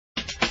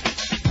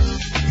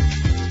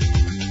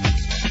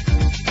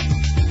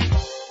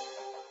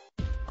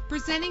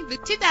Presenting the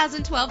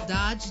 2012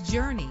 Dodge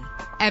Journey.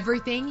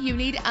 Everything you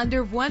need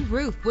under one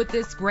roof with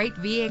this great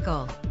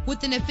vehicle.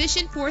 With an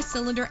efficient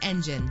 4-cylinder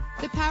engine,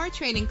 the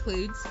powertrain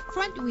includes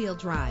front-wheel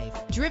drive,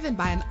 driven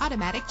by an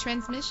automatic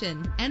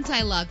transmission.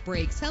 Anti-lock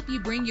brakes help you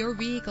bring your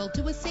vehicle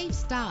to a safe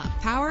stop.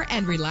 Power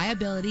and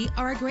reliability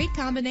are a great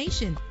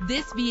combination.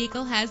 This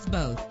vehicle has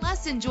both.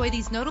 Plus, enjoy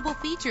these notable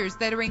features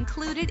that are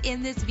included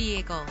in this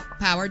vehicle: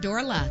 power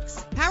door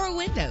locks, power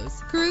windows,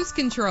 cruise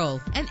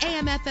control, an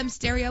AM/FM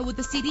stereo with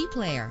a CD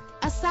player,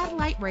 a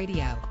satellite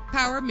radio,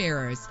 power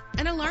mirrors,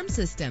 an alarm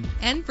system.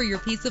 And for your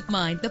peace of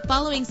mind, the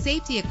following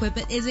safety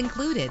equipment is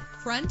included: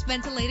 front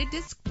ventilated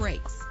disc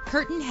brakes,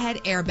 curtain head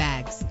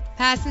airbags,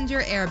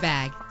 passenger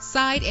airbag,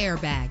 side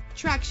airbag,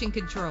 traction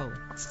control,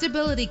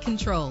 stability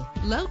control,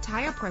 low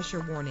tire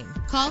pressure warning.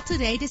 Call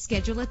today to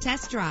schedule a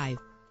test drive.